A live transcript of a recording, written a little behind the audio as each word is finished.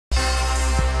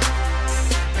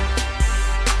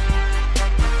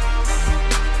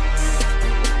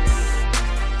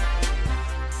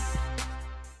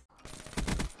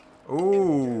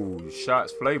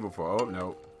shots flavorful. Oh,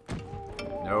 no.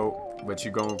 No. But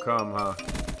you gonna come, huh?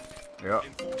 Yep.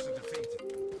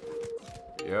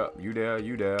 Yep. You there.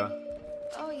 You there.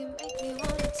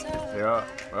 Yeah.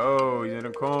 Oh, he's in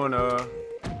the corner.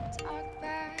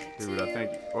 Dude, I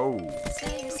think. Oh.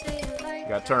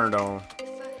 Got turned on.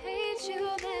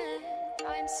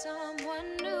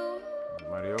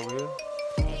 Somebody over here?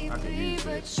 I can use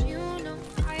this.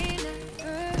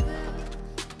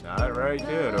 Not right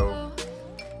there, though.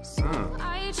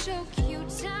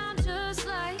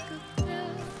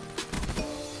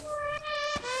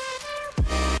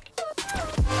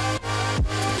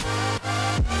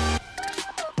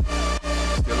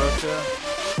 Still up there?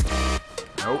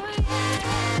 Nope.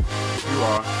 You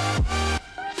are.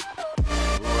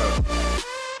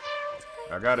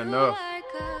 I got enough.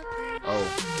 Oh.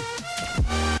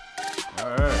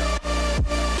 Alright.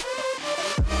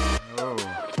 Oh.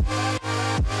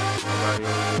 Nobody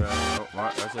over there. Oh,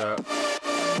 watch out.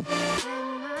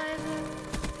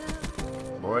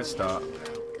 Boy, stop.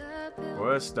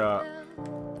 Boy, stop.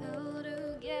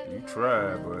 You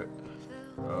try, but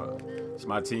it's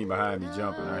my team behind me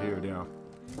jumping. I hear them.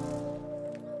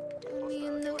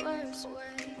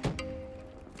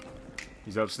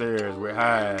 He's upstairs with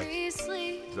Heuse.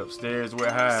 He's upstairs with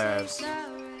Heuse.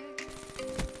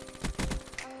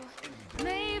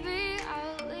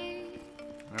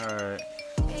 Alright.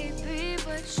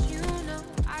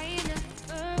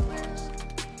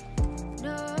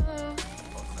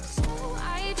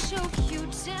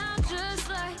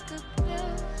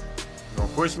 You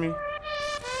gonna push me?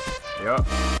 Yup.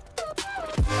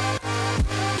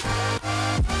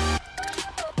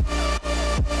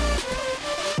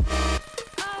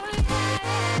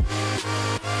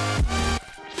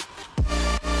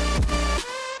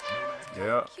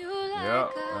 Yep. Yep.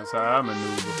 That's how I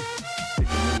maneuver. Take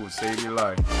a move, save your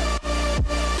life. Take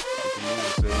a move,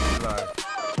 save your life.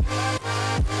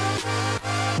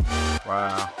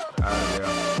 Wow. Out of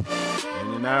there. In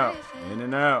and out. In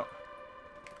and out.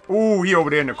 Ooh, he over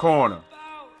there in the corner.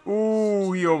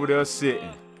 Ooh, he over there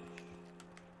sitting.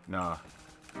 Nah.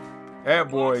 That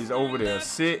boy's over there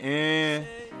sitting.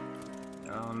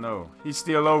 I don't know. He's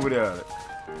still over there.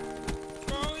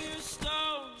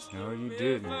 No, you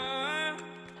didn't.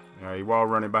 Yeah, he wall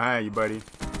running behind you, buddy.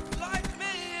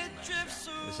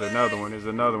 It's another one. There's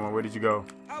another one. Where did you go?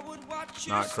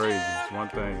 Not crazy. It's one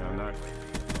thing. I'm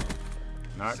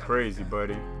not crazy,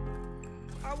 buddy.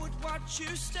 I would watch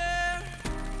you stare.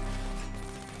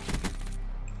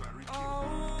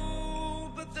 Oh,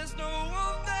 but there's no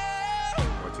one there.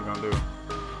 What you gonna do?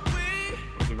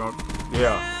 What you gonna?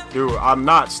 Yeah, dude. I'm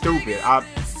not stupid.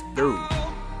 Dude.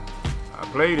 I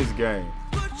play this game.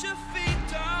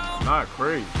 I'm not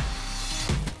crazy.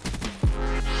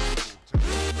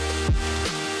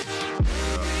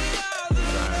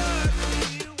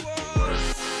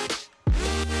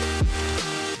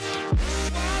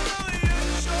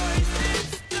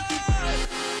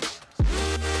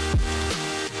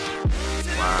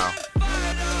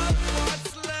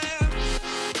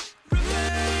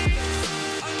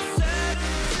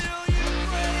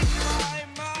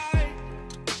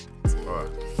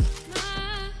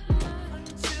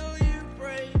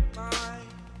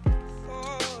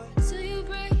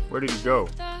 Where did he go?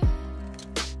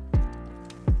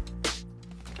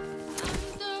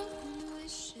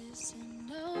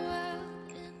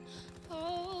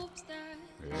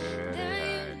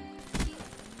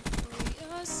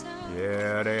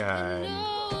 Yeah, they hide.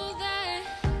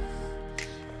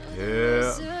 Yeah,